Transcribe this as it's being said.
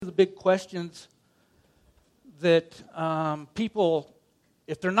big questions that people,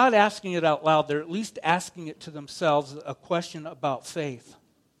 if they're not asking it out loud, they're at least asking it to themselves, a question about faith.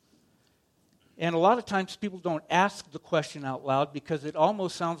 And a lot of times people don't ask the question out loud because it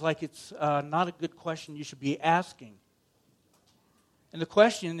almost sounds like it's not a good question you should be asking. And the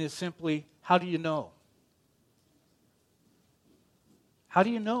question is simply, how do you know? How do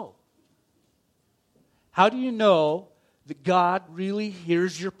you know? How do you know that God really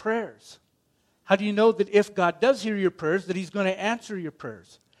hears your prayers? How do you know that if God does hear your prayers, that He's going to answer your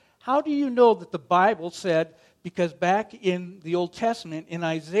prayers? How do you know that the Bible said, because back in the Old Testament, in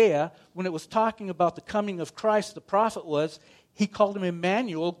Isaiah, when it was talking about the coming of Christ, the prophet he called him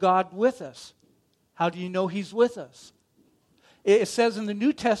Emmanuel, God with us. How do you know He's with us? It says in the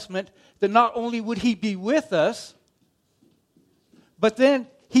New Testament that not only would He be with us, but then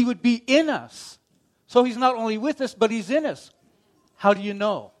He would be in us. So He's not only with us, but He's in us. How do you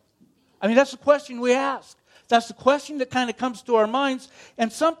know? I mean, that's the question we ask. That's the question that kind of comes to our minds.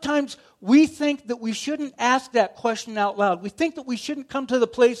 And sometimes we think that we shouldn't ask that question out loud. We think that we shouldn't come to the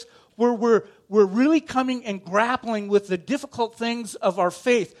place where we're really coming and grappling with the difficult things of our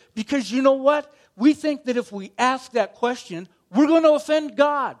faith. Because you know what? We think that if we ask that question, we're going to offend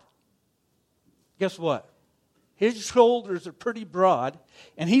God. Guess what? His shoulders are pretty broad,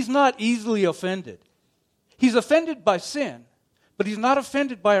 and He's not easily offended. He's offended by sin, but He's not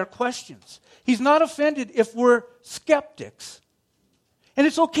offended by our questions. He's not offended if we're skeptics. And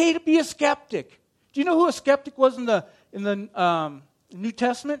it's okay to be a skeptic. Do you know who a skeptic was in the New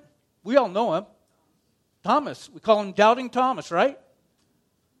Testament? We all know him. Thomas. We call him Doubting Thomas, right?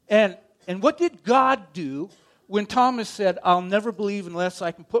 And what did God do when Thomas said, I'll never believe unless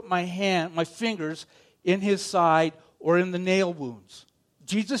I can put my fingers in his side or in the nail wounds?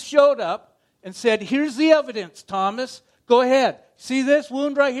 Jesus showed up and said, here's the evidence, Thomas. Go ahead. See this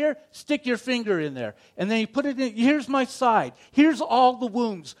wound right here? Stick your finger in there. And then He put it in. Here's my side. Here's all the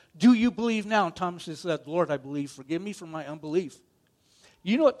wounds. Do you believe now? And Thomas said, Lord, I believe. Forgive me for my unbelief.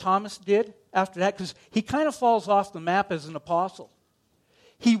 You know what Thomas did after that? Because he kind of falls off the map as an apostle.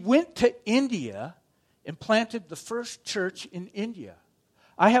 He went to India and planted the first church in India.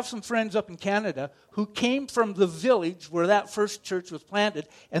 I have some friends up in Canada who came from the village where that first church was planted,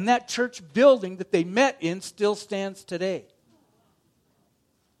 and that church building that they met in still stands today.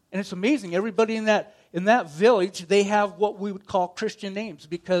 And it's amazing. Everybody in that village, they have what we would call Christian names,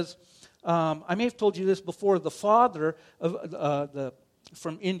 because I may have told you this before. The father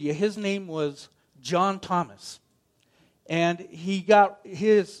from India, his name was John Thomas, and he got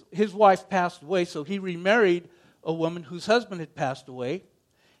his wife passed away, so he remarried a woman whose husband had passed away.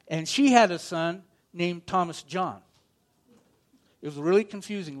 And she had a son named Thomas John. It was really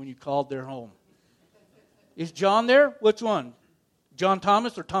confusing when you called their home. Is John there? Which one? John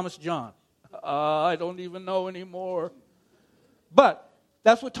Thomas or Thomas John? I don't even know anymore. But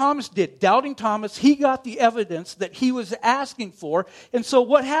that's what Thomas did. Doubting Thomas, he got the evidence that he was asking for. And so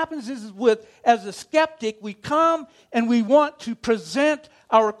what happens is as a skeptic, we come and we want to present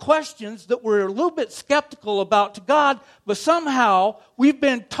our questions that we're a little bit skeptical about to God, but somehow we've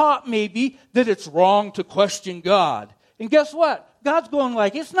been taught maybe that it's wrong to question God. And guess what? God's going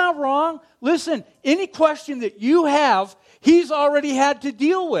like, it's not wrong. Listen, any question that you have, He's already had to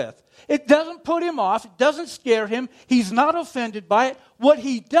deal with. It doesn't put Him off. It doesn't scare Him. He's not offended by it. What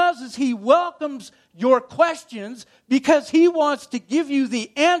He does is He welcomes your questions because He wants to give you the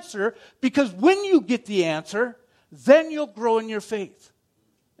answer, because when you get the answer, then you'll grow in your faith.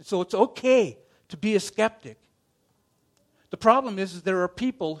 So it's okay to be a skeptic. The problem is there are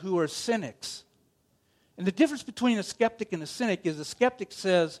people who are cynics. And the difference between a skeptic and a cynic is a skeptic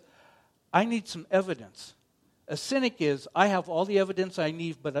says, I need some evidence. A cynic is, I have all the evidence I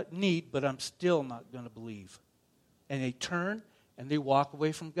need, but I'm still not going to believe. And they turn and they walk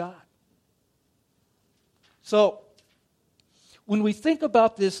away from God. So, when we think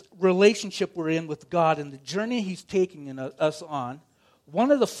about this relationship we're in with God and the journey He's taking us on,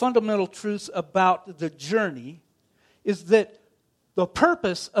 one of the fundamental truths about the journey is that the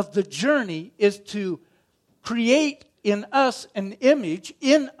purpose of the journey is to create in us an image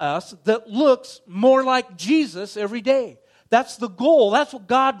in us that looks more like Jesus every day. That's the goal. That's what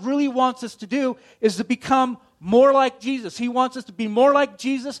God really wants us to do, is to become more like Jesus. He wants us to be more like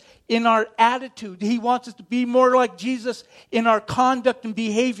Jesus in our attitude. He wants us to be more like Jesus in our conduct and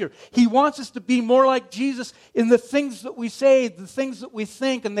behavior. He wants us to be more like Jesus in the things that we say, the things that we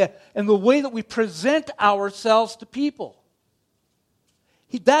think, and the way that we present ourselves to people.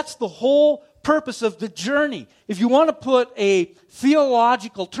 That's the whole purpose of the journey. If you want to put a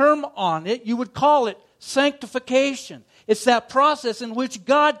theological term on it, you would call it sanctification. It's that process in which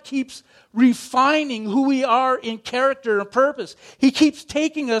God keeps refining who we are in character and purpose. He keeps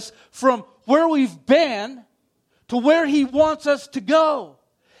taking us from where we've been to where He wants us to go.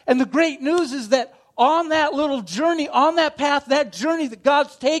 And the great news is that on that little journey, on that path, that journey that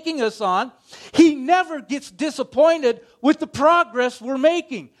God's taking us on, He never gets disappointed with the progress we're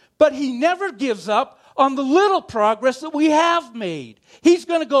making. But He never gives up on the little progress that we have made. He's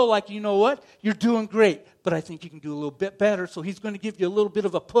going to go like, you know what? You're doing great, but I think you can do a little bit better. So He's going to give you a little bit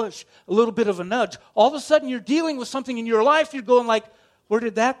of a push, a little bit of a nudge. All of a sudden, you're dealing with something in your life. You're going like, where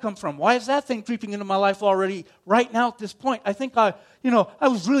did that come from? Why is that thing creeping into my life already right now at this point? I think I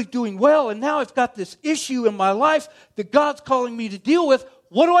was really doing well, and now I've got this issue in my life that God's calling me to deal with.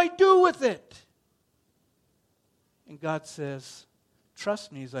 What do I do with it? And God says,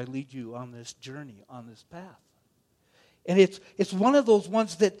 trust me as I lead you on this journey, on this path. And it's one of those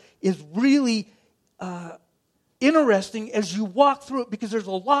ones that is really interesting as you walk through it, because there's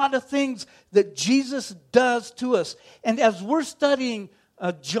a lot of things that Jesus does to us. And as we're studying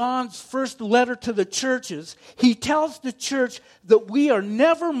John's first letter to the churches, he tells the church that we are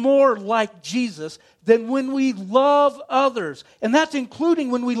never more like Jesus than when we love others. And that's including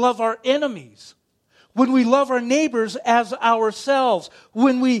when we love our enemies, when we love our neighbors as ourselves,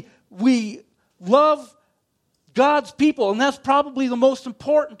 when we love God's people. And that's probably the most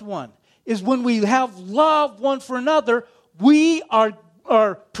important one, is when we have love one for another, we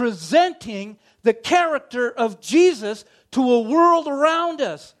are presenting the character of Jesus to a world around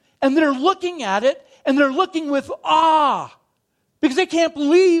us. And they're looking at it, and they're looking with awe, because they can't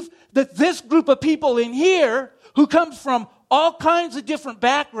believe that this group of people in here, who comes from all kinds of different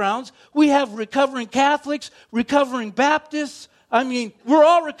backgrounds, we have recovering Catholics, recovering Baptists. I mean, we're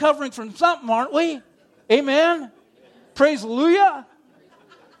all recovering from something, aren't we? Amen? Praise hallelujah.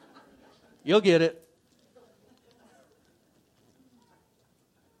 You'll get it.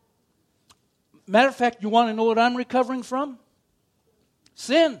 Matter of fact, you want to know what I'm recovering from?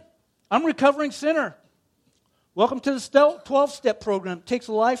 Sin. I'm a recovering sinner. Welcome to the 12-step program. It takes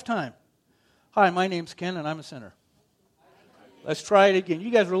a lifetime. Hi, my name's Ken, and I'm a sinner. Let's try it again.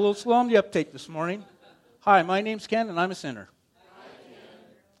 You guys are a little slow on the uptake this morning. Hi, my name's Ken, and I'm a sinner.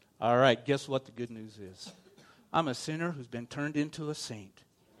 All right, guess what the good news is? I'm a sinner who's been turned into a saint.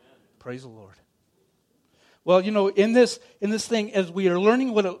 Praise the Lord. Well, in this thing, as we are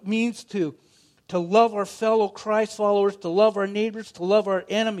learning what it means to love our fellow Christ followers, to love our neighbors, to love our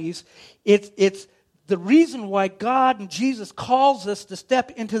enemies, it's the reason why God and Jesus calls us to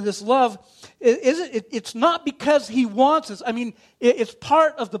step into this love. It's not because He wants us. I mean, it's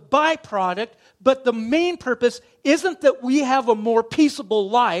part of the byproduct, but the main purpose isn't that we have a more peaceable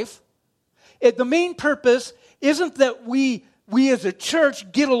life. The main purpose isn't that we as a church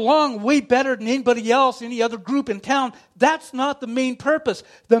get along way better than anybody else, any other group in town. That's not the main purpose.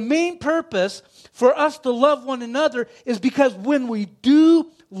 The main purpose for us to love one another is because when we do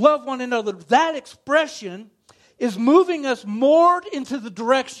love one another, that expression is moving us more into the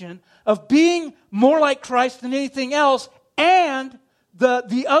direction of being more like Christ than anything else. And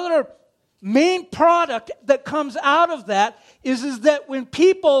the other main product that comes out of that is that when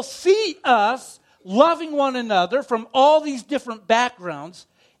people see us loving one another from all these different backgrounds,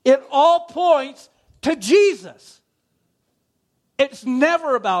 it all points to Jesus. It's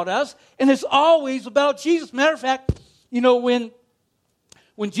never about us, and it's always about Jesus. Matter of fact,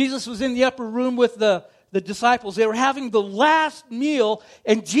 when Jesus was in the upper room with the disciples, they were having the last meal,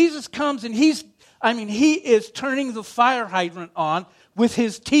 and Jesus comes and he is turning the fire hydrant on with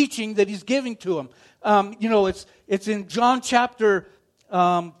His teaching that He's giving to them. It's in John chapter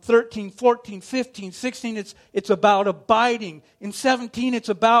 13, 14, 15, 16, it's about abiding. In 17, it's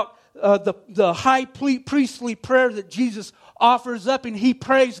about the high priestly prayer that Jesus offers up, and He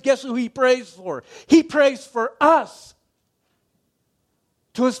prays. Guess who He prays for? He prays for us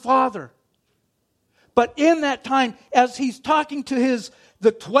to His Father. But in that time, as He's talking to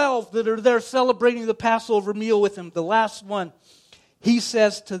the 12 that are there celebrating the Passover meal with Him, the last one, He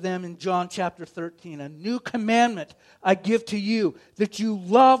says to them in John chapter 13, "A new commandment I give to you, that you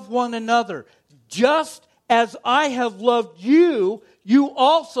love one another. Just as I have loved you, you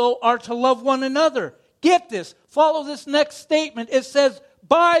also are to love one another." Get this. Follow this next statement. It says,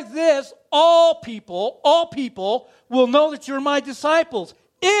 "By this, all people will know that you're my disciples,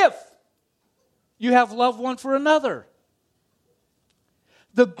 if you have love one for another."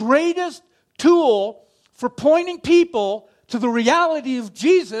 The greatest tool for pointing people to the reality of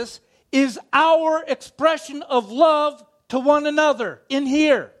Jesus is our expression of love to one another in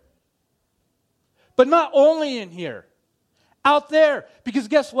here. But not only in here, out there. Because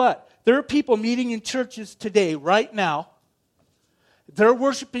guess what? There are people meeting in churches today, right now, They're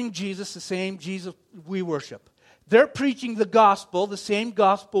worshiping Jesus, the same Jesus we worship. They're preaching the gospel, the same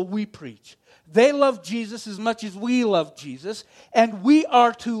gospel we preach. They love Jesus as much as we love Jesus, and we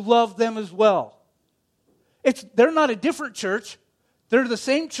are to love them as well. They're not a different church. They're the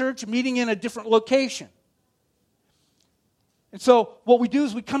same church meeting in a different location. And so what we do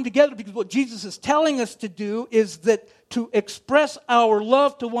is we come together because what Jesus is telling us to do is that to express our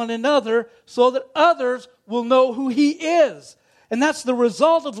love to one another so that others will know who He is. And that's the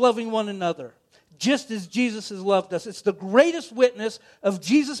result of loving one another, just as Jesus has loved us. It's the greatest witness of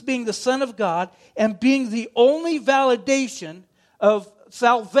Jesus being the Son of God and being the only validation of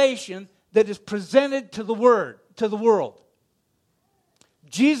salvation that is presented to the world.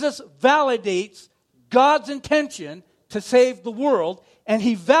 Jesus validates God's intention to save the world, and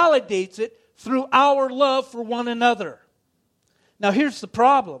He validates it through our love for one another. Now here's the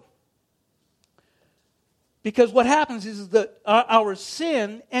problem. Because what happens is that our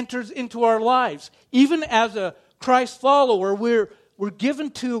sin enters into our lives. Even as a Christ follower, we're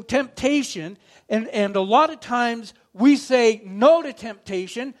given to temptation, and a lot of times we say no to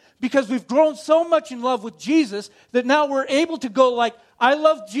temptation because we've grown so much in love with Jesus that now we're able to go like, I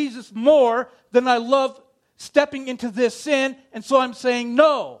love Jesus more than I love stepping into this sin, and so I'm saying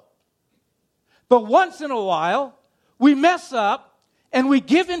no. But once in a while, we mess up, and we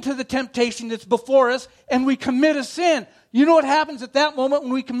give into the temptation that's before us, and we commit a sin. You know what happens at that moment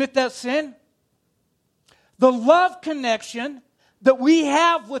when we commit that sin? The love connection that we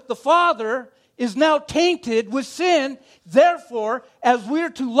have with the Father is now tainted with sin. Therefore, as we're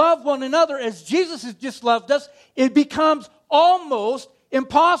to love one another as Jesus has just loved us, it becomes almost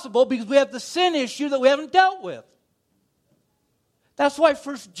impossible because we have the sin issue that we haven't dealt with. That's why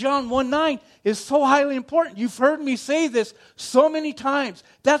 1 John 1:9 is so highly important. You've heard me say this so many times.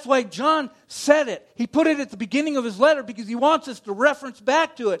 That's why John said it. He put it at the beginning of his letter because he wants us to reference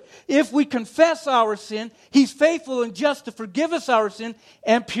back to it. If we confess our sin, He's faithful and just to forgive us our sin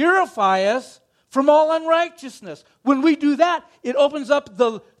and purify us from all unrighteousness. When we do that, it opens up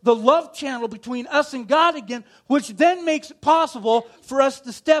the love channel between us and God again, which then makes it possible for us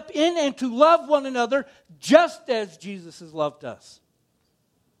to step in and to love one another just as Jesus has loved us.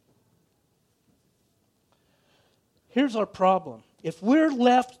 Here's our problem. If we're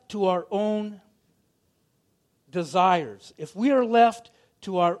left to our own desires, if we are left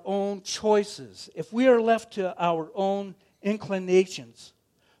to our own choices, if we are left to our own inclinations,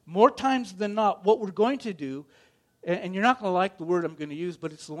 more times than not, what we're going to do, and you're not going to like the word I'm going to use,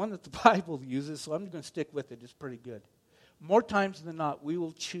 but it's the one that the Bible uses, so I'm going to stick with it. It's pretty good. More times than not, we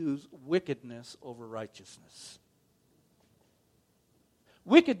will choose wickedness over righteousness.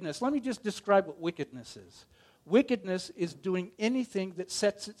 Wickedness, let me just describe what wickedness is. Wickedness is doing anything that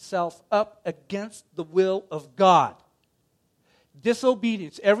sets itself up against the will of God.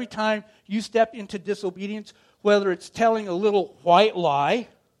 Disobedience. Every time you step into disobedience, whether it's telling a little white lie,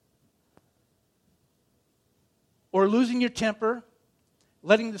 or losing your temper,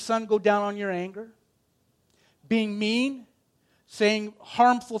 letting the sun go down on your anger, being mean, saying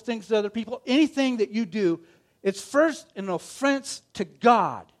harmful things to other people, anything that you do, it's first an offense to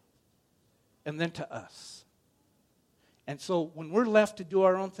God and then to us. And so when we're left to do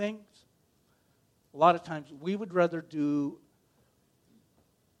our own things, a lot of times we would rather do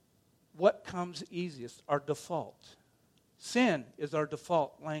what comes easiest, our default. Sin is our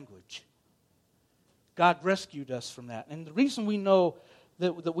default language. God rescued us from that. And the reason we know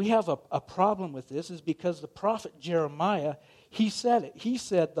that we have a problem with this is because the prophet Jeremiah, he said it. He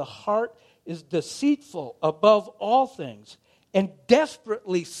said, the heart is deceitful above all things and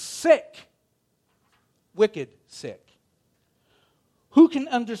desperately sick, wicked sick. Who can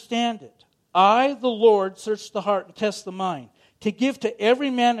understand it? I, the Lord, search the heart and test the mind, to give to every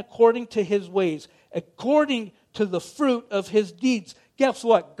man according to his ways, according to the fruit of his deeds. Guess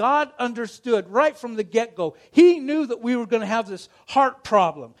what? God understood right from the get-go. He knew that we were going to have this heart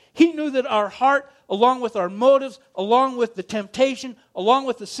problem. He knew that our heart, along with our motives, along with the temptation, along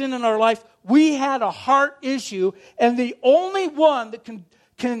with the sin in our life, we had a heart issue, and the only one that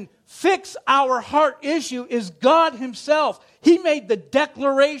can fix our heart issue is God Himself. He made the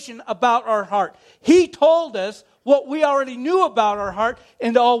declaration about our heart. He told us what we already knew about our heart,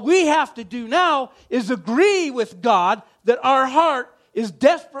 and all we have to do now is agree with God that our heart is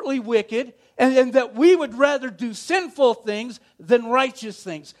desperately wicked and that we would rather do sinful things than righteous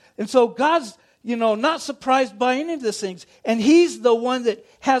things. And so God's, not surprised by any of these things. And He's the one that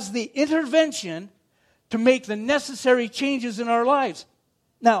has the intervention to make the necessary changes in our lives.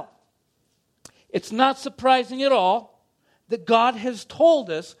 Now, it's not surprising at all that God has told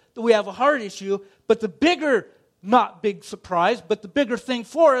us that we have a heart issue, but the bigger not big surprise, but the bigger thing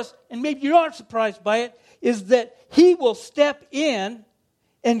for us, and maybe you are surprised by it, is that He will step in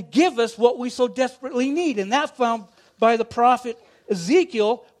and give us what we so desperately need. And that's found by the prophet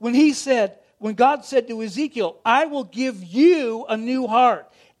Ezekiel when God said to Ezekiel, I will give you a new heart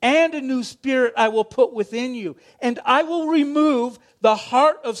and a new spirit I will put within you. And I will remove the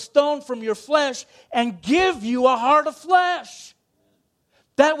heart of stone from your flesh and give you a heart of flesh.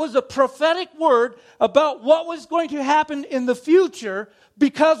 That was a prophetic word about what was going to happen in the future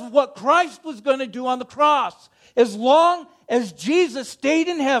because of what Christ was going to do on the cross. As long as Jesus stayed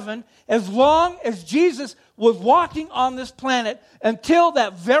in heaven, as long as Jesus was walking on this planet, until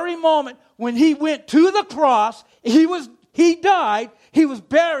that very moment when He went to the cross, He died, He was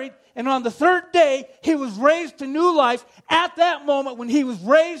buried, and on the third day, He was raised to new life. At that moment when He was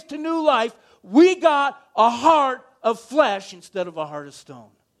raised to new life, we got a heart of flesh instead of a heart of stone.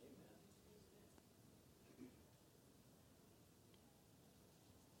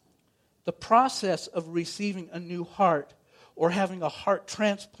 The process of receiving a new heart or having a heart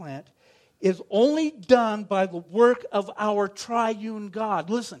transplant is only done by the work of our triune God.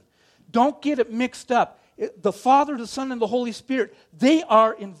 Listen, don't get it mixed up. The Father, the Son, and the Holy Spirit, they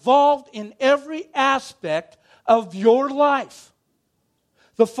are involved in every aspect of your life.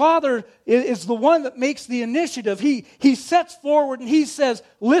 The Father is the one that makes the initiative. He sets forward and He says,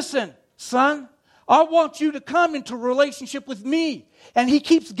 listen, son, I want you to come into relationship with me. And He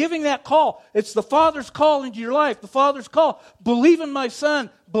keeps giving that call. It's the Father's call into your life. The Father's call. Believe in my Son.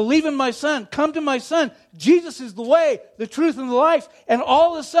 Believe in my Son. Come to my Son. Jesus is the way, the truth, and the life. And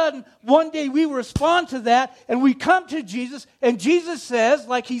all of a sudden, one day we respond to that and we come to Jesus. And Jesus says,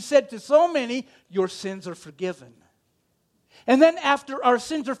 like He said to so many, your sins are forgiven. And then after our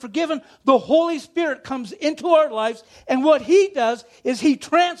sins are forgiven, the Holy Spirit comes into our lives. And what He does is He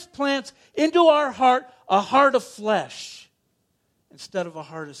transplants into our heart a heart of flesh instead of a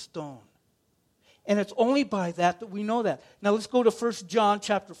heart of stone. And it's only by that we know that. Now let's go to 1 John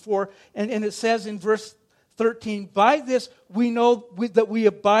chapter 4. And it says in verse 13, by this we know that we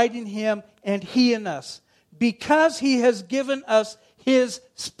abide in Him and He in us, because He has given us His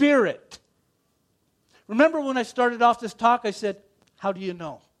Spirit. Remember when I started off this talk, I said, how do you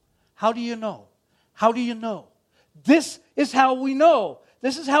know? How do you know? How do you know? This is how we know.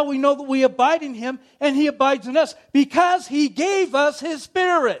 This is how we know that we abide in Him and He abides in us, because He gave us His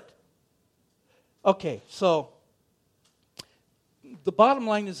Spirit. Okay, so the bottom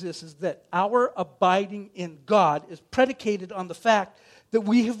line is this, is that our abiding in God is predicated on the fact that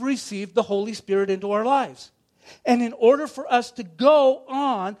we have received the Holy Spirit into our lives. And in order for us to go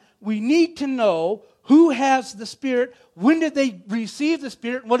on, we need to know who has the Spirit, when did they receive the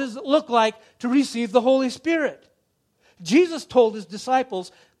Spirit, and what does it look like to receive the Holy Spirit. Jesus told His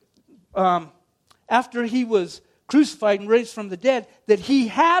disciples, after He was crucified and raised from the dead, that He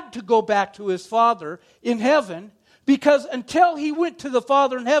had to go back to His Father in heaven, because until He went to the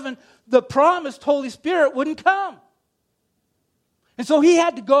Father in heaven, the promised Holy Spirit wouldn't come. And so He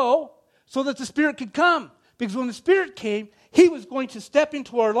had to go so that the Spirit could come. Because when the Spirit came, He was going to step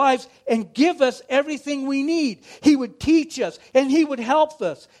into our lives and give us everything we need. He would teach us and He would help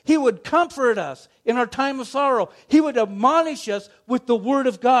us. He would comfort us in our time of sorrow. He would admonish us with the Word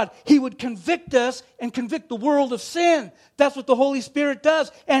of God. He would convict us and convict the world of sin. That's what the Holy Spirit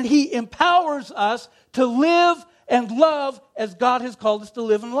does. And He empowers us to live and love as God has called us to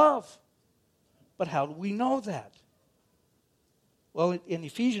live and love. But how do we know that? Well, in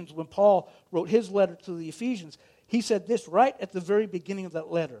Ephesians, when Paul wrote his letter to the Ephesians, he said this right at the very beginning of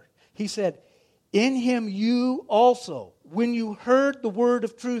that letter. He said, in Him you also, when you heard the word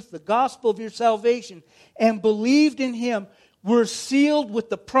of truth, the gospel of your salvation, and believed in Him, were sealed with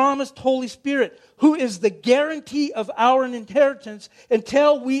the promised Holy Spirit, who is the guarantee of our inheritance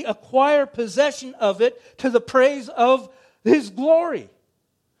until we acquire possession of it to the praise of His glory.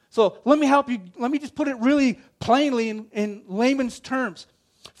 So let me help you. Let me just put it really plainly in layman's terms.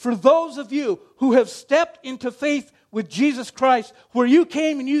 For those of you who have stepped into faith with Jesus Christ, where you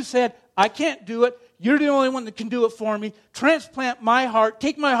came and you said, I can't do it. You're the only one that can do it for me. Transplant my heart.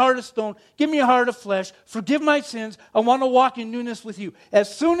 Take my heart of stone. Give me a heart of flesh. Forgive my sins. I want to walk in newness with you.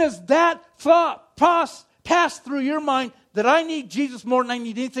 As soon as that thought passed through your mind that I need Jesus more than I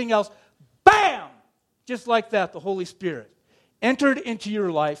need anything else, bam! Just like that, the Holy Spirit entered into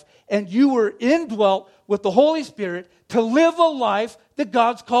your life, and you were indwelt with the Holy Spirit to live a life that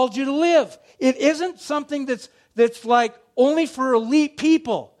God's called you to live. It isn't something that's like only for elite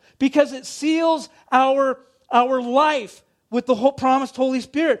people, because it seals our life with the whole promised Holy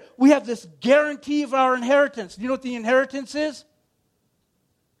Spirit. We have this guarantee of our inheritance. You know what the inheritance is?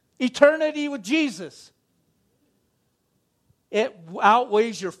 Eternity with Jesus. it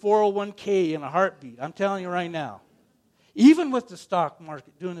outweighs your 401k in a heartbeat. I'm telling you right now. Even with the stock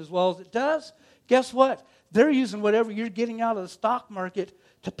market doing as well as it does, guess what? They're using whatever you're getting out of the stock market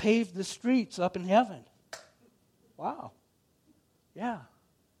to pave the streets up in heaven. Wow. Yeah.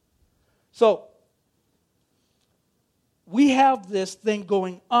 So, we have this thing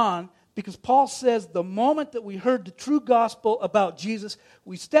going on because Paul says the moment that we heard the true gospel about Jesus,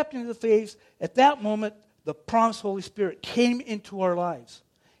 we stepped into the faith. At that moment, the promised Holy Spirit came into our lives.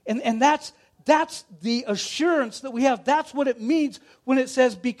 And that's the assurance that we have. That's what it means when it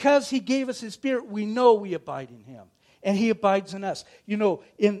says, because He gave us His Spirit, we know we abide in Him. And He abides in us. You know,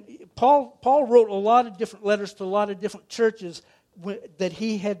 Paul wrote a lot of different letters to a lot of different churches that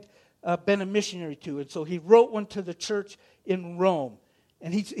he had been a missionary to. And so he wrote one to the church in Rome.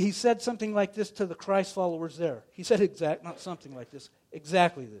 And he said something like this to the Christ followers there. He said not something like this,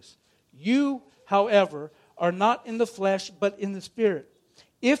 exactly this. You, however, are not in the flesh, but in the Spirit.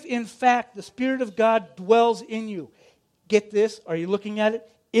 If in fact the Spirit of God dwells in you. Get this, are you looking at it?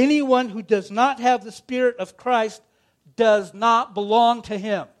 Anyone who does not have the Spirit of Christ does not belong to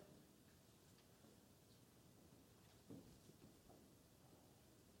Him.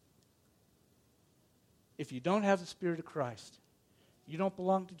 If you don't have the Spirit of Christ, you don't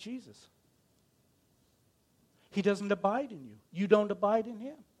belong to Jesus. He doesn't abide in you. You don't abide in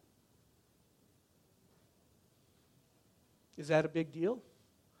Him. Is that a big deal?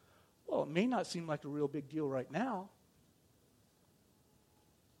 Well, it may not seem like a real big deal right now,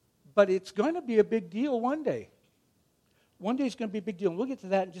 but it's going to be a big deal one day. One day it's going to be a big deal, and we'll get to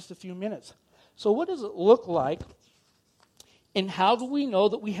that in just a few minutes. So what does it look like, and how do we know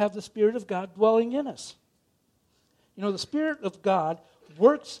that we have the Spirit of God dwelling in us? You know, the Spirit of God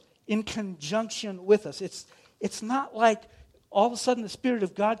works in conjunction with us. It's not like all of a sudden the Spirit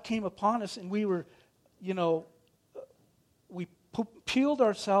of God came upon us and we were, we peeled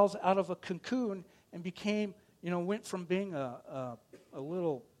ourselves out of a cocoon and became, went from being a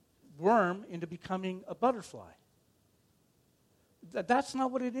little worm into becoming a butterfly. That's not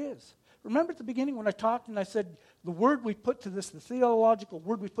what it is. Remember at the beginning when I talked and I said the word we put to this, the theological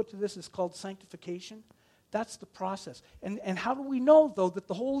word we put to this is called sanctification? That's the process. And how do we know, though, that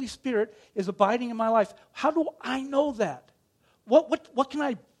the Holy Spirit is abiding in my life? How do I know that? What can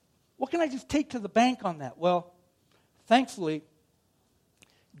I just take to the bank on that? Well, thankfully,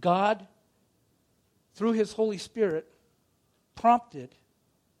 God, through His Holy Spirit, prompted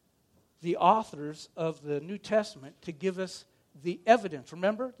the authors of the New Testament to give us the evidence.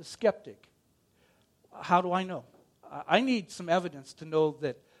 Remember, the skeptic. How do I know? I need some evidence to know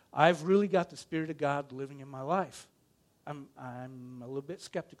that I've really got the Spirit of God living in my life. I'm a little bit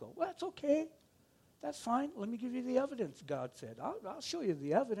skeptical. Well, that's okay. That's fine. Let me give you the evidence, God said. I'll show you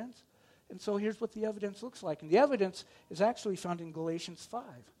the evidence. And so here's what the evidence looks like. And the evidence is actually found in Galatians 5.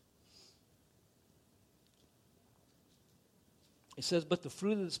 It says, but the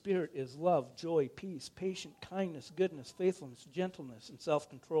fruit of the Spirit is love, joy, peace, patience, kindness, goodness, faithfulness, gentleness, and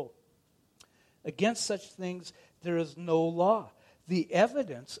self-control. Against such things there is no law. The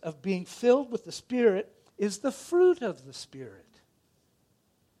evidence of being filled with the Spirit is the fruit of the Spirit.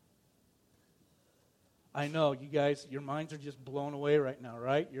 I know, you guys, your minds are just blown away right now,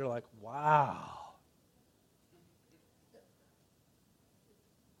 right? You're like, wow.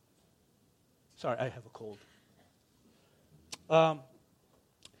 Sorry, I have a cold.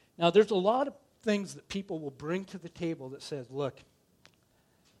 Now, there's a lot of things that people will bring to the table that says, look,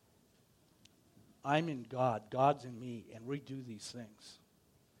 I'm in God, God's in me, and we do these things.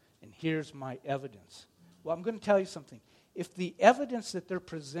 And here's my evidence. Well, I'm going to tell you something. If the evidence that they're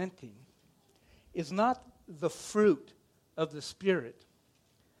presenting is not the fruit of the Spirit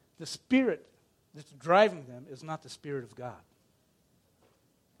that's driving them is not the Spirit of God.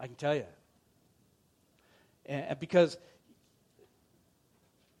 I can tell you that. And because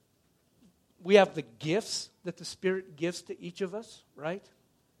we have the gifts that the Spirit gives to each of us, right?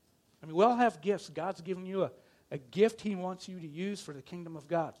 I mean, we all have gifts. God's given you a gift He wants you to use for the kingdom of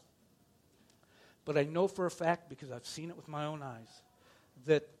God. But I know for a fact, because I've seen it with my own eyes,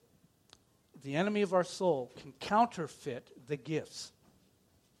 that the enemy of our soul can counterfeit the gifts.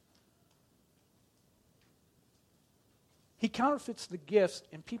 He counterfeits the gifts,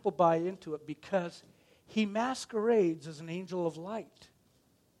 and people buy into it because he masquerades as an angel of light.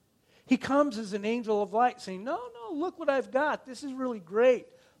 He comes as an angel of light saying, no, look what I've got. This is really great.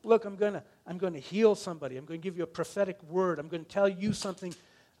 Look, I'm going to heal somebody. I'm going to give you a prophetic word. I'm going to tell you something.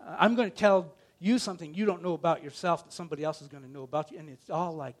 I'm going to tell you something you don't know about yourself that somebody else is going to know about you. And it's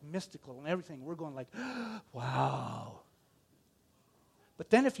all like mystical and everything. We're going like, wow. But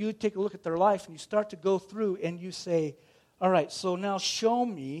then if you take a look at their life and you start to go through and you say, All right, so now show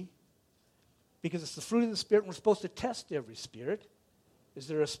me, because it's the fruit of the Spirit, and we're supposed to test every spirit. Is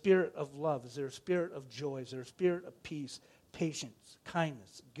there a spirit of love? Is there a spirit of joy? Is there a spirit of peace, patience,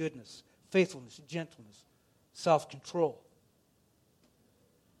 kindness, goodness, faithfulness, gentleness, self-control?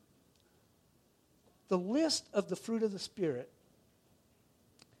 The list of the fruit of the Spirit,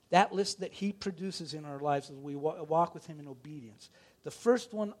 that list that He produces in our lives as we walk with Him in obedience, the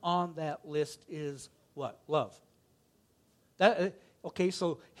first one on that list is what? Love. Okay,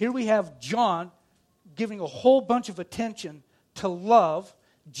 so here we have John giving a whole bunch of attention to love.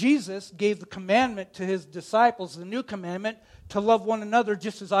 Jesus gave the commandment to His disciples, the new commandment, to love one another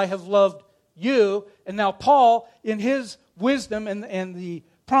just as I have loved you. And now Paul, in his wisdom and the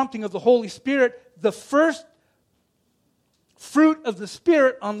prompting of the Holy Spirit, the first fruit of the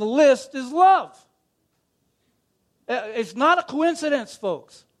Spirit on the list is love. It's not a coincidence,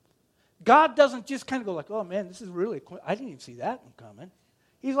 folks. God doesn't just kind of go like, oh man, this is really, I didn't even see that one coming.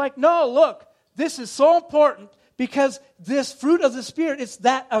 He's like, no, look, this is so important because this fruit of the Spirit, it's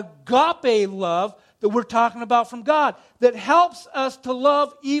that agape love that we're talking about from God that helps us to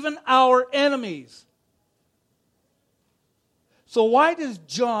love even our enemies. So why does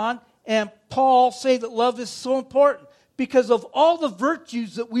John and Paul say that love is so important? Because of all the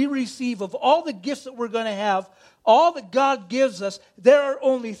virtues that we receive, of all the gifts that we're going to have, all that God gives us, there are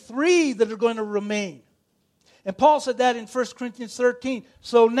only 3 that are going to remain. And Paul said that in 1 Corinthians 13.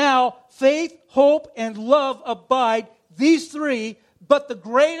 So now, faith, hope, and love abide, these 3, but the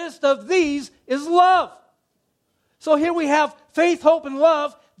greatest of these is love. So here we have faith, hope, and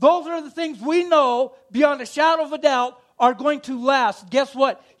love. Those are the things we know beyond a shadow of a doubt are going to last. Guess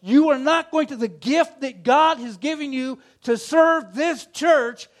what? You are not going to, the gift that God has given you to serve this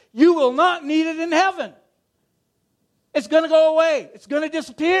church, you will not need it in heaven. It's going to go away. It's going to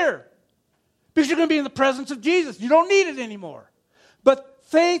disappear. Because you're going to be in the presence of Jesus. You don't need it anymore. But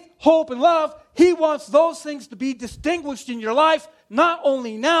faith, hope, and love, He wants those things to be distinguished in your life, not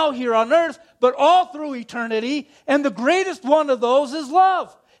only now here on earth, but all through eternity. And the greatest one of those is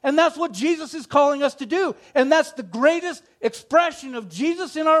love. And that's what Jesus is calling us to do. And that's the greatest expression of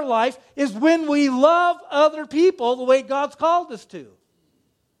Jesus in our life is when we love other people the way God's called us to.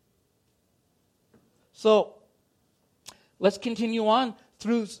 So, let's continue on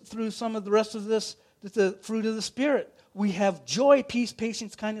through some of the rest of this, the fruit of the Spirit. We have joy, peace,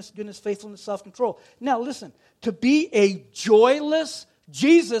 patience, kindness, goodness, faithfulness, self-control. Now listen, to be a joyless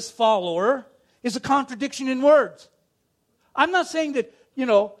Jesus follower is a contradiction in words. I'm not saying that,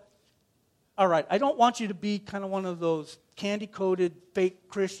 all right, I don't want you to be kind of one of those candy-coated fake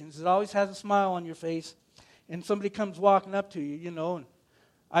Christians that always has a smile on your face and somebody comes walking up to you, and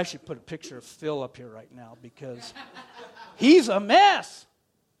I should put a picture of Phil up here right now because he's a mess.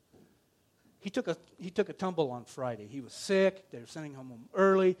 He took a tumble on Friday. He was sick. They were sending him home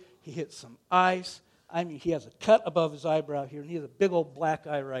early. He hit some ice. I mean, he has a cut above his eyebrow here, and he has a big old black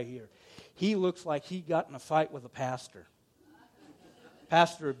eye right here. He looks like he got in a fight with a pastor.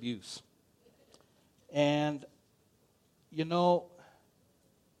 Pastor abuse. And, he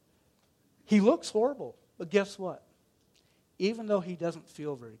looks horrible. But guess what? Even though he doesn't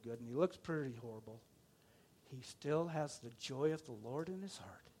feel very good and he looks pretty horrible, he still has the joy of the Lord in his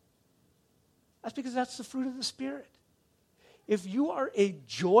heart. That's because that's the fruit of the Spirit. If you are a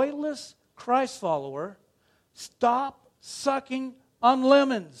joyless Christ follower, stop sucking on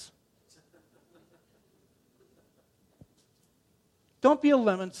lemons. Don't be a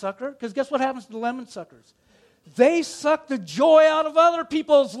lemon sucker, because guess what happens to the lemon suckers? They suck the joy out of other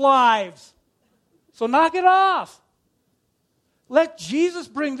people's lives. So knock it off. Let Jesus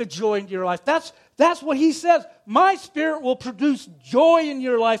bring the joy into your life. That's what He says. My Spirit will produce joy in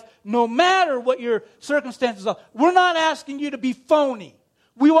your life no matter what your circumstances are. We're not asking you to be phony.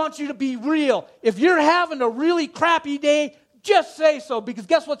 We want you to be real. If you're having a really crappy day, just say so, because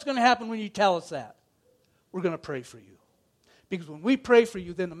guess what's going to happen when you tell us that? We're going to pray for you. Because when we pray for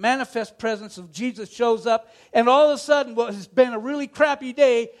you, then the manifest presence of Jesus shows up, and all of a sudden what has been a really crappy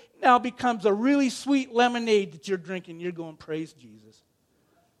day now becomes a really sweet lemonade that you're drinking. You're going, praise Jesus.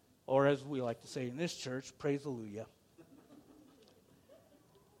 Or as we like to say in this church, praise hallelujah.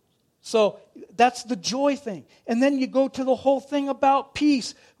 So that's the joy thing. And then you go to the whole thing about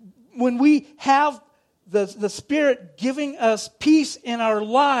peace. When we have the Spirit giving us peace in our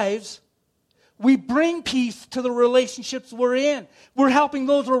lives, we bring peace to the relationships we're in. We're helping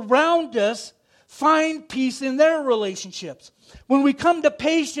those around us find peace in their relationships. When we come to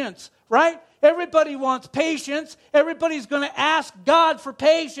patience, right? Everybody wants patience. Everybody's going to ask God for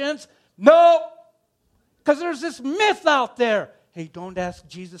patience. No, because there's this myth out there. hey, don't ask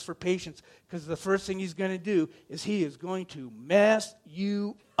Jesus for patience, because the first thing he's going to do is he is going to mess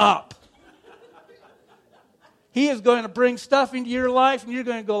you up. He is going to bring stuff into your life, and you're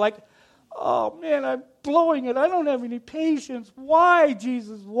going to go like, oh, man, I'm blowing it. I don't have any patience. Why,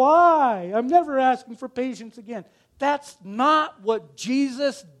 Jesus? Why? I'm never asking for patience again. That's not what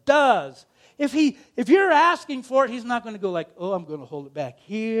Jesus does. If you're asking for it, he's not going to go like, oh, I'm going to hold it back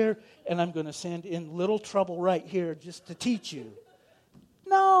here, and I'm going to send in little trouble right here just to teach you.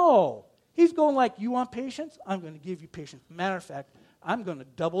 No. He's going like, you want patience? I'm going to give you patience. Matter of fact, I'm going to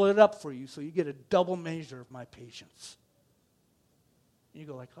double it up for you so you get a double measure of my patience. And you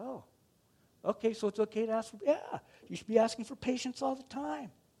go like, oh, okay, so it's okay to ask for, yeah, you should be asking for patience all the time.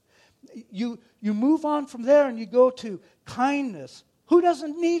 You move on from there and you go to kindness. Who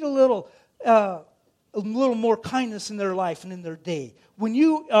doesn't need a little more kindness in their life and in their day? When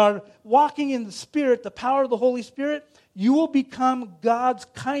you are walking in the Spirit, the power of the Holy Spirit, you will become God's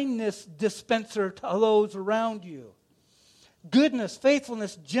kindness dispenser to those around you. Goodness,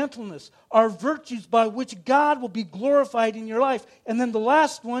 faithfulness, gentleness are virtues by which God will be glorified in your life. And then the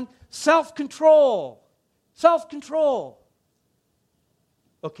last one, self-control. Self-control.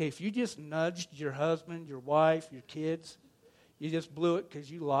 Okay, if you just nudged your husband, your wife, your kids, you just blew it because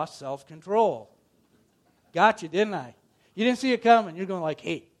you lost self-control. Got you, didn't I? You didn't see it coming. You're going like,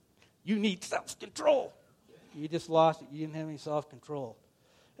 hey, you need self-control. You just lost it. You didn't have any self-control.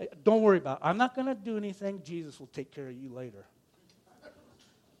 Hey, don't worry about it. I'm not going to do anything. Jesus will take care of you later.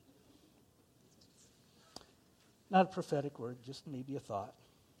 Not a prophetic word, just maybe a thought.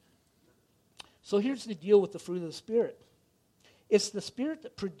 So here's the deal with the fruit of the Spirit. It's the Spirit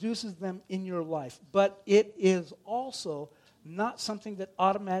that produces them in your life, but it is also not something that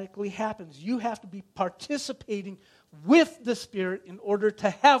automatically happens. You have to be participating with the Spirit in order to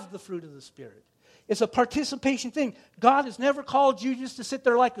have the fruit of the Spirit. It's a participation thing. God has never called you just to sit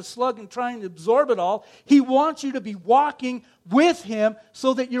there like a slug and trying to absorb it all. He wants you to be walking with Him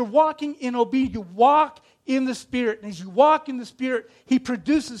so that you're walking in obedience. You walk in the Spirit. And as you walk in the Spirit, He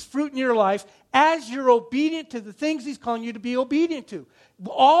produces fruit in your life as you're obedient to the things He's calling you to be obedient to.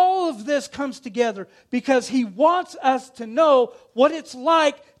 All of this comes together because He wants us to know what it's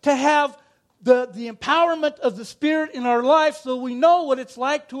like to have the empowerment of the Spirit in our life so we know what it's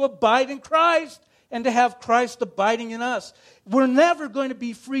like to abide in Christ and to have Christ abiding in us. We're never going to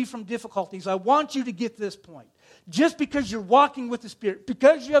be free from difficulties. I want you to get this point. Just because you're walking with the Spirit,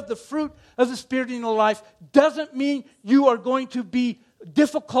 because you have the fruit of the Spirit in your life, doesn't mean you are going to be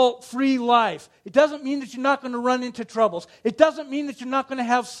difficult-free life. It doesn't mean that you're not going to run into troubles. It doesn't mean that you're not going to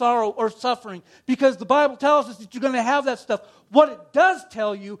have sorrow or suffering, because the Bible tells us that you're going to have that stuff. What it does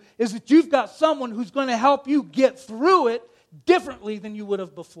tell you is that you've got someone who's going to help you get through it differently than you would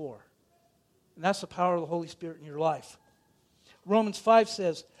have before. And that's the power of the Holy Spirit in your life. Romans 5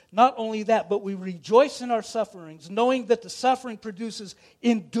 says, not only that, but we rejoice in our sufferings, knowing that the suffering produces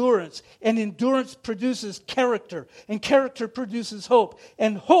endurance, and endurance produces character, and character produces hope.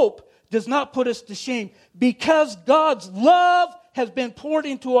 And hope does not put us to shame, because God's love has been poured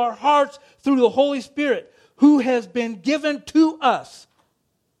into our hearts through the Holy Spirit, who has been given to us.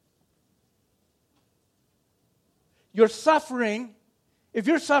 Your suffering, if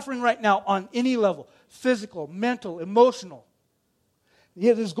you're suffering right now on any level, physical, mental, emotional,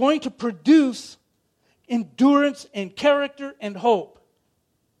 it is going to produce endurance and character and hope.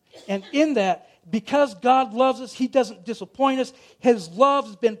 And in that, because God loves us, He doesn't disappoint us. His love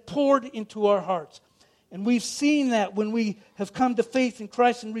has been poured into our hearts. And we've seen that when we have come to faith in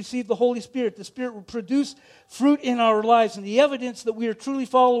Christ and received the Holy Spirit. The Spirit will produce fruit in our lives. And the evidence that we are truly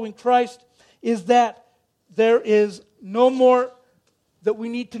following Christ is that there is no more that we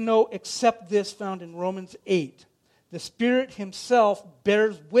need to know except this, found in Romans 8. The Spirit Himself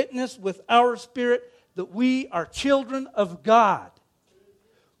bears witness with our spirit that we are children of God.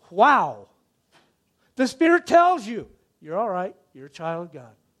 Wow. The Spirit tells you, you're all right, you're a child of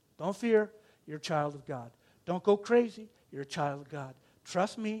God. Don't fear, you're a child of God. Don't go crazy, you're a child of God.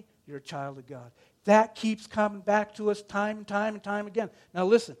 Trust me, you're a child of God. That keeps coming back to us time and time and time again. Now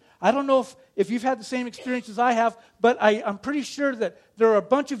listen, I don't know if you've had the same experience as I have, but I'm pretty sure that there are a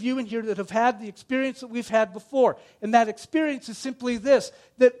bunch of you in here that have had the experience that we've had before. And that experience is simply this,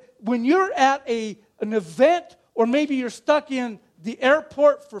 that when you're at an event, or maybe you're stuck in the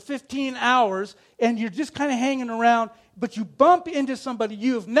airport for 15 hours and you're just kind of hanging around, but you bump into somebody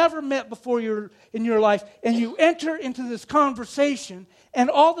you have never met before in your life, and you enter into this conversation, and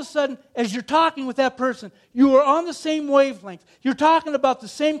all of a sudden, as you're talking with that person, you are on the same wavelength. You're talking about the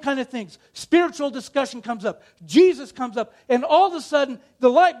same kind of things. Spiritual discussion comes up. Jesus comes up. And all of a sudden, the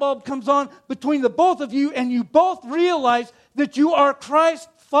light bulb comes on between the both of you, and you both realize that you are Christ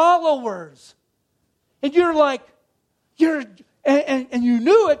followers. And you're like, and you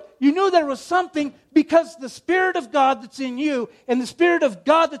knew it. You knew there was something because the Spirit of God that's in you and the Spirit of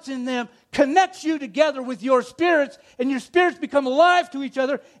God that's in them connects you together with your spirits, and your spirits become alive to each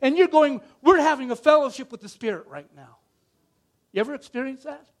other, and you're going, we're having a fellowship with the Spirit right now. You ever experienced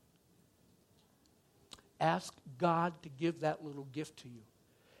that? Ask God to give that little gift to you.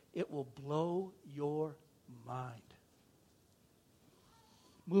 It will blow your mind.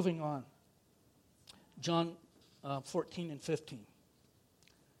 Moving on. John 14 and 15.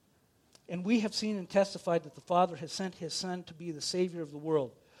 And we have seen and testified that the Father has sent His Son to be the Savior of the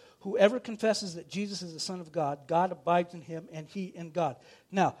world. Whoever confesses that Jesus is the Son of God, God abides in him and he in God.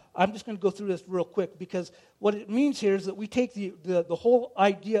 Now, I'm just going to go through this real quick because what it means here is that we take the whole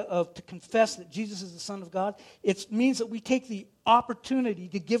idea of to confess that Jesus is the Son of God. It means that we take the opportunity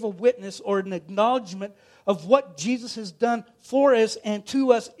to give a witness or an acknowledgement of what Jesus has done for us and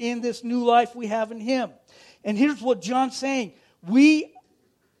to us in this new life we have in Him. And here's what John's saying. We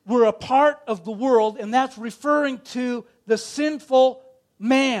were a part of the world, and that's referring to the sinful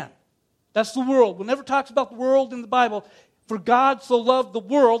man. That's the world. We'll never talk about the world in the Bible. For God so loved the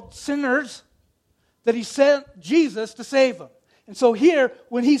world, sinners, that He sent Jesus to save them. And so here,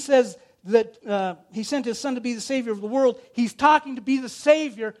 when He says that He sent His Son to be the Savior of the world, He's talking to be the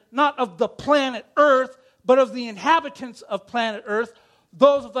Savior, not of the planet Earth, but of the inhabitants of planet Earth,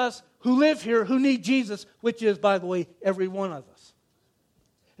 those of us who live here who need Jesus, which is, by the way, every one of us.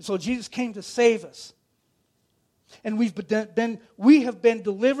 And so Jesus came to save us. And we have been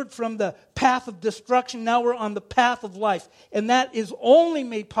delivered from the path of destruction. Now we're on the path of life. And that is only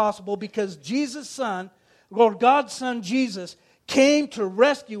made possible because Jesus' Son, or God's Son Jesus, came to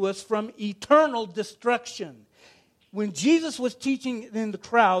rescue us from eternal destruction. When Jesus was teaching in the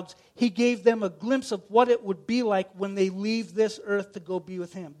crowds, He gave them a glimpse of what it would be like when they leave this earth to go be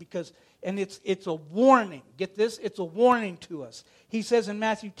with Him. And it's a warning. Get this? It's a warning to us. He says in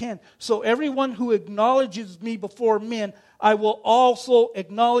Matthew 10, so everyone who acknowledges me before men, I will also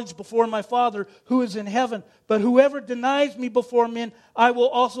acknowledge before my Father who is in heaven. But whoever denies me before men, I will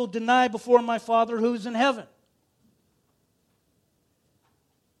also deny before my Father who is in heaven.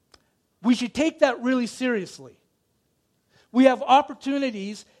 We should take that really seriously. We have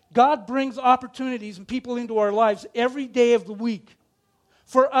opportunities. God brings opportunities and people into our lives every day of the week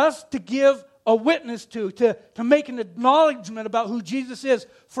for us to give a witness to make an acknowledgement about who Jesus is,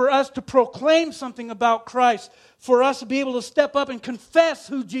 for us to proclaim something about Christ, for us to be able to step up and confess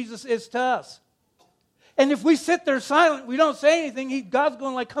who Jesus is to us. And if we sit there silent, we don't say anything, God's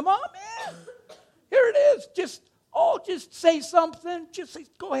going like, come on, man. Here it is. Just say something. Just say,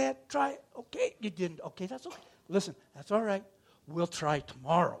 go ahead, try it. Okay, you didn't. Okay, that's okay. Listen, that's all right. We'll try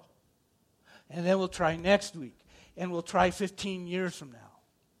tomorrow. And then we'll try next week. And we'll try 15 years from now.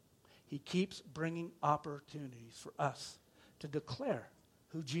 He keeps bringing opportunities for us to declare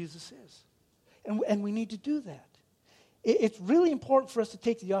who Jesus is. And we need to do that. It's really important for us to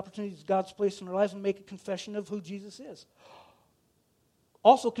take the opportunities God's placed in our lives and make a confession of who Jesus is.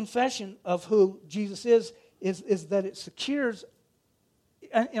 Also, confession of who Jesus is that it secures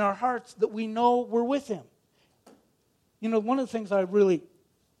in our hearts that we know we're with Him. You know, one of the things I really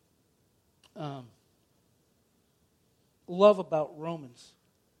love about Romans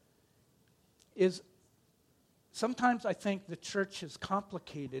is sometimes I think the church has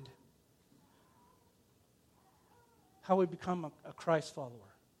complicated how we become a Christ follower.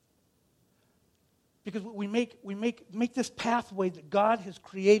 Because we make this pathway that God has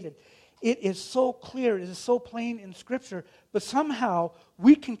created. It is so clear, it is so plain in Scripture, but somehow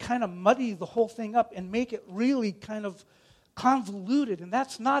we can kind of muddy the whole thing up and make it really kind of convoluted, and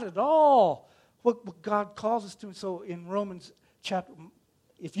that's not at all what God calls us to. And so in Romans chapter,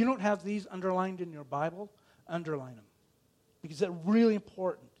 if you don't have these underlined in your Bible, underline them, because they're really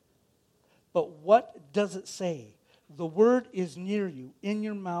important. But what does it say? The word is near you, in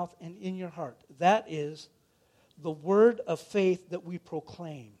your mouth and in your heart. That is the word of faith that we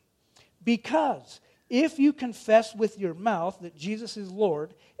proclaim. Because if you confess with your mouth that Jesus is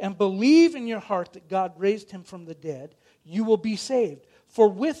Lord and believe in your heart that God raised Him from the dead, you will be saved. For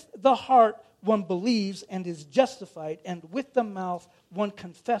with the heart one believes and is justified, and with the mouth one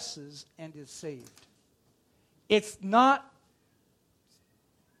confesses and is saved. It's not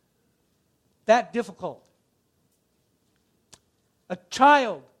that difficult. A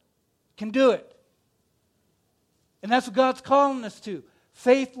child can do it. And that's what God's calling us to.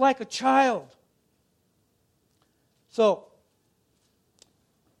 Faith like a child. So,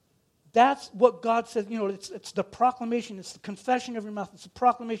 that's what God says. You know, it's the proclamation, it's the confession of your mouth, it's the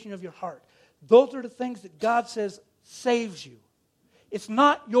proclamation of your heart. Those are the things that God says saves you. It's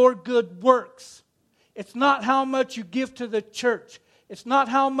not your good works. It's not how much you give to the church. It's not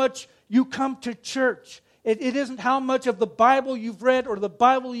how much you come to church. It isn't how much of the Bible you've read or the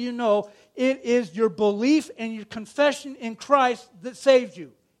Bible you know. It is your belief and your confession in Christ that saves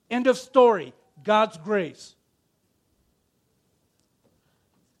you. End of story. God's grace.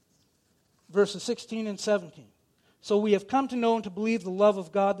 Verses 16 and 17. So we have come to know and to believe the love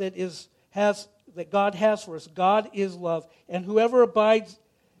of God that God has for us. God is love, and whoever abides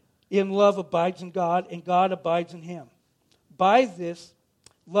in love abides in God, and God abides in him. By this,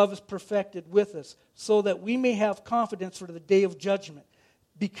 love is perfected with us, so that we may have confidence for the day of judgment.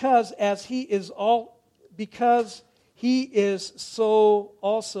 Because he is, so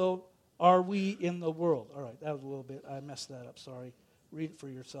also are we in the world. All right, that was a little bit, I messed that up, sorry. Read it for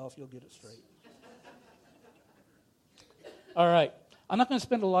yourself, you'll get it straight. All right, I'm not going to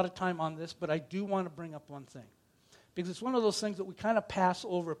spend a lot of time on this, but I do want to bring up one thing. Because it's one of those things that we kind of pass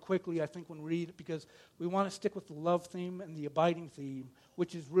over quickly, I think, when we read it, because we want to stick with the love theme and the abiding theme,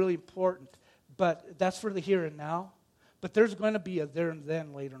 which is really important. But that's for the here and now. But there's going to be a there and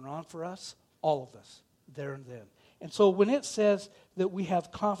then later on for us, all of us, there and then. And so when it says that we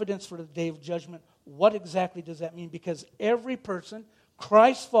have confidence for the day of judgment, what exactly does that mean? Because every person,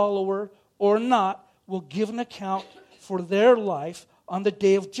 Christ follower or not, will give an account for their life on the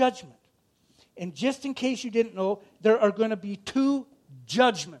day of judgment. And just in case you didn't know, there are going to be two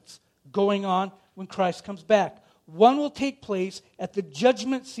judgments going on when Christ comes back. One will take place at the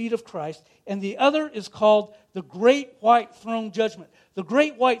judgment seat of Christ, and the other is called the Great White Throne Judgment. The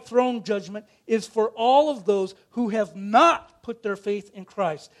Great White Throne Judgment is for all of those who have not put their faith in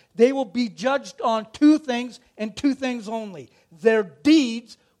Christ. They will be judged on two things and two things only. Their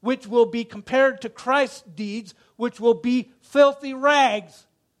deeds, which will be compared to Christ's deeds, which will be filthy rags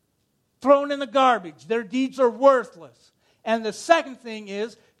thrown in the garbage. Their deeds are worthless. And the second thing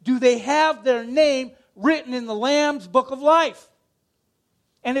is, do they have their name written in the Lamb's book of life?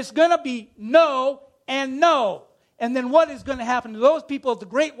 And it's going to be no and no. And then what is going to happen to those people at the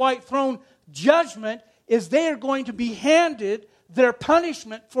Great White Throne Judgment is they are going to be handed their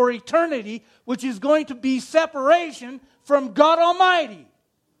punishment for eternity, which is going to be separation from God Almighty.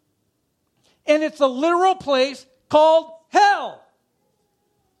 And it's a literal place called hell.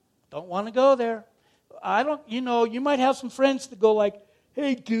 Don't want to go there. You might have some friends that go like,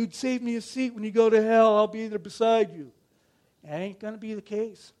 hey, dude, save me a seat when you go to hell. I'll be there beside you. That ain't going to be the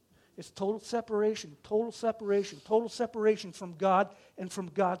case. It's total separation from God and from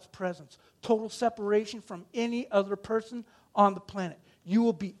God's presence. Total separation from any other person on the planet. You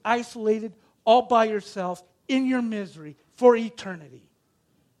will be isolated all by yourself in your misery for eternity.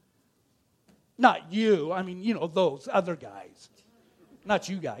 Not you. I mean, those other guys. Not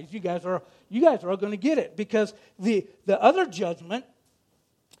you guys. You guys are all going to get it, because the other judgment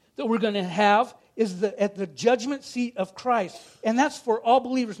that we're going to have is at the judgment seat of Christ, and that's for all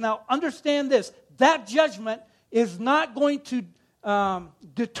believers. Now, understand this: that judgment is not going to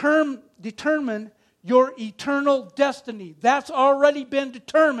determine your eternal destiny. That's already been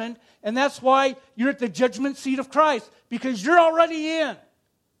determined, and that's why you're at the judgment seat of Christ, because you're already in.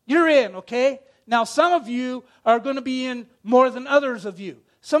 You're in, okay? Now, some of you are going to be in more than others of you.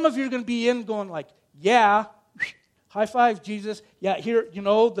 Some of you are going to be in going like, yeah, high five, Jesus. Yeah, here,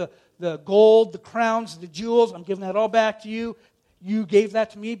 the gold, the crowns, the jewels, I'm giving that all back to you. You gave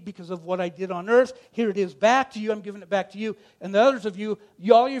that to me because of what I did on earth. Here it is back to you. I'm giving it back to you. And the others of you,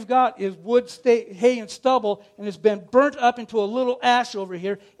 all you've got is wood, hay, and stubble, and it's been burnt up into a little ash over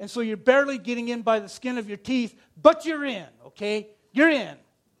here. And so you're barely getting in by the skin of your teeth, but you're in, okay? You're in.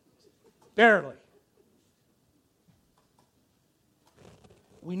 Barely.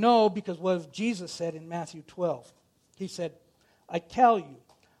 We know because what Jesus said in Matthew 12. He said, I tell you,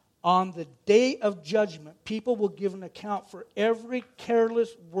 on the day of judgment, people will give an account for every careless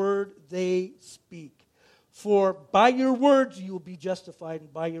word they speak. For by your words you will be justified,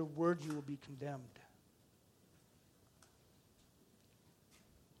 and by your words you will be condemned.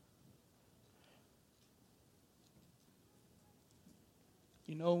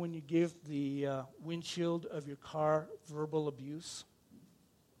 You know when you give the windshield of your car verbal abuse?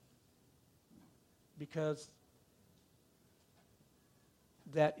 Because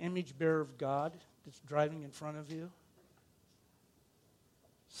that image bearer of God that's driving in front of you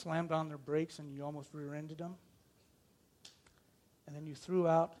slammed on their brakes and you almost rear-ended them. And then you threw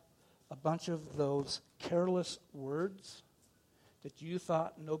out a bunch of those careless words that you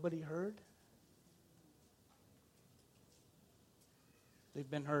thought nobody heard. They've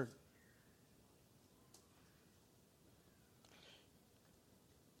been heard.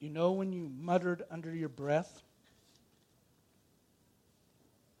 You know when you muttered under your breath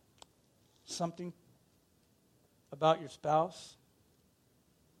something about your spouse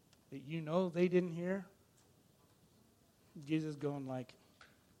that you know they didn't hear? Jesus going like,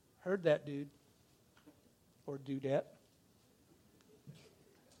 heard that, dude. Or dudette.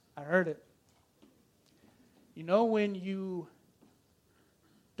 I heard it. You know when you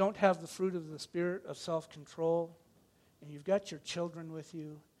don't have the fruit of the Spirit of self-control, and you've got your children with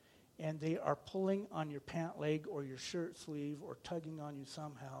you, and they are pulling on your pant leg or your shirt sleeve or tugging on you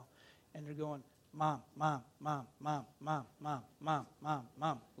somehow, and they're going, Mom, Mom, Mom, Mom, Mom, Mom, Mom, Mom,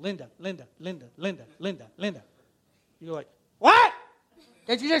 Mom, Linda, Linda, Linda, Linda, Linda, Linda. You're like, what?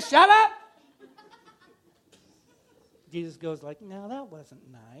 Did you just shut up? Jesus goes like, no, that wasn't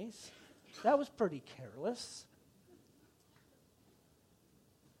nice. That was pretty careless.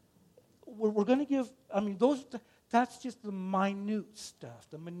 We're going to give, that's just the minute stuff,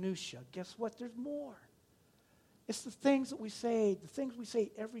 the minutia. Guess what? There's more. It's the things that we say, the things we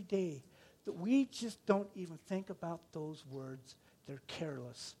say every day, that we just don't even think about those words. They're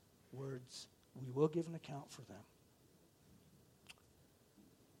careless words. We will give an account for them.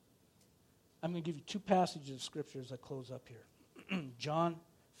 I'm going to give you two passages of Scripture as I close up here. John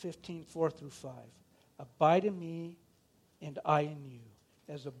 15, 4 through 5. Abide in me, and I in you.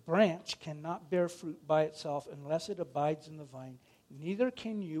 As a branch cannot bear fruit by itself unless it abides in the vine, neither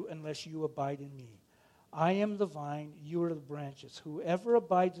can you unless you abide in me. I am the vine, you are the branches. Whoever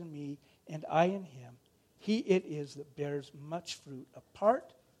abides in me, and I in him, he it is that bears much fruit.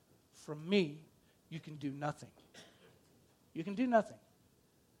 Apart from me, you can do nothing. You can do nothing.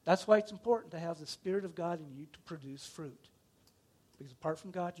 That's why it's important to have the Spirit of God in you to produce fruit. Because apart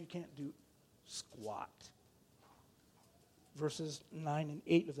from God, you can't do squat. Verses 9 and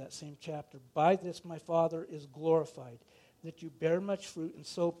 8 of that same chapter. By this my Father is glorified, that you bear much fruit and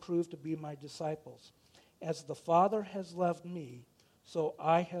so prove to be my disciples. As the Father has loved me, so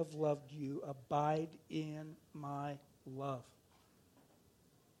I have loved you. Abide in my love.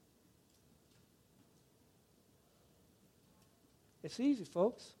 It's easy,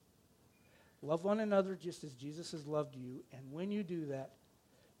 folks. Love one another just as Jesus has loved you. And when you do that,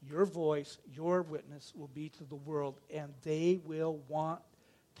 your voice, your witness will be to the world, and they will want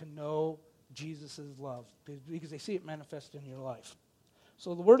to know Jesus' love because they see it manifest in your life.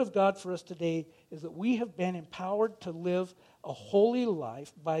 So the word of God for us today is that we have been empowered to live a holy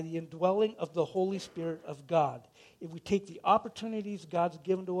life by the indwelling of the Holy Spirit of God. If we take the opportunities God's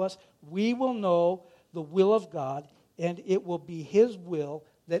given to us, we will know the will of God, and it will be His will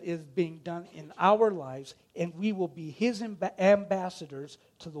that is being done in our lives, and we will be His ambassadors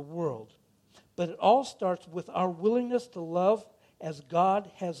to the world. But it all starts with our willingness to love as God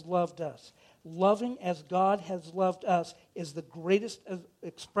has loved us. Loving as God has loved us is the greatest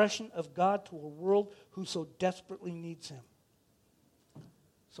expression of God to a world who so desperately needs Him.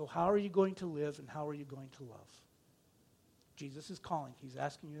 So how are you going to live, and how are you going to love? Jesus is calling. He's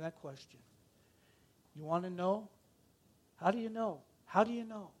asking you that question. You want to know? How do you know? How do you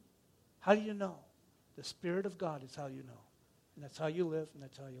know? How do you know? The Spirit of God is how you know. And that's how you live, and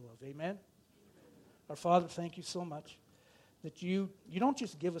that's how you love. Amen? Our Father, thank you so much that you don't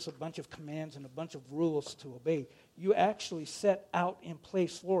just give us a bunch of commands and a bunch of rules to obey. You actually set out in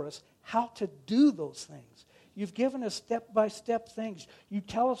place for us how to do those things. You've given us step-by-step things. You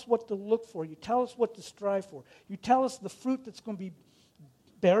tell us what to look for. You tell us what to strive for. You tell us the fruit that's going to be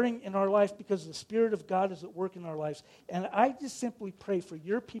bearing in our life because the Spirit of God is at work in our lives. And I just simply pray for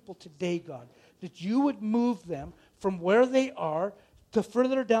your people today, God, that you would move them from where they are to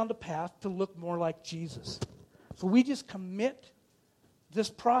further down the path to look more like Jesus. So we just commit this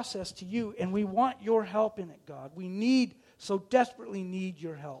process to you, and we want your help in it, God. We so desperately need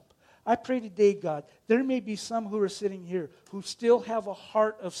your help. I pray today, God, there may be some who are sitting here who still have a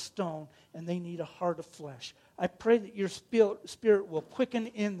heart of stone, and they need a heart of flesh. I pray that your Spirit will quicken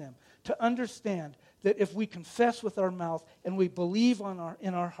in them to understand that if we confess with our mouth and we believe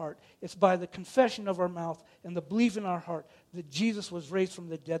in our heart, it's by the confession of our mouth and the belief in our heart that Jesus was raised from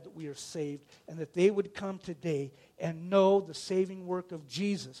the dead that we are saved, and that they would come today and know the saving work of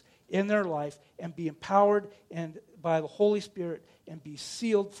Jesus in their life and be empowered and by the Holy Spirit and be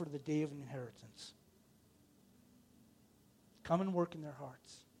sealed for the day of inheritance. Come and work in their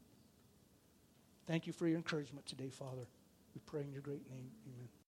hearts. Thank you for your encouragement today, Father. We pray in your great name. Amen.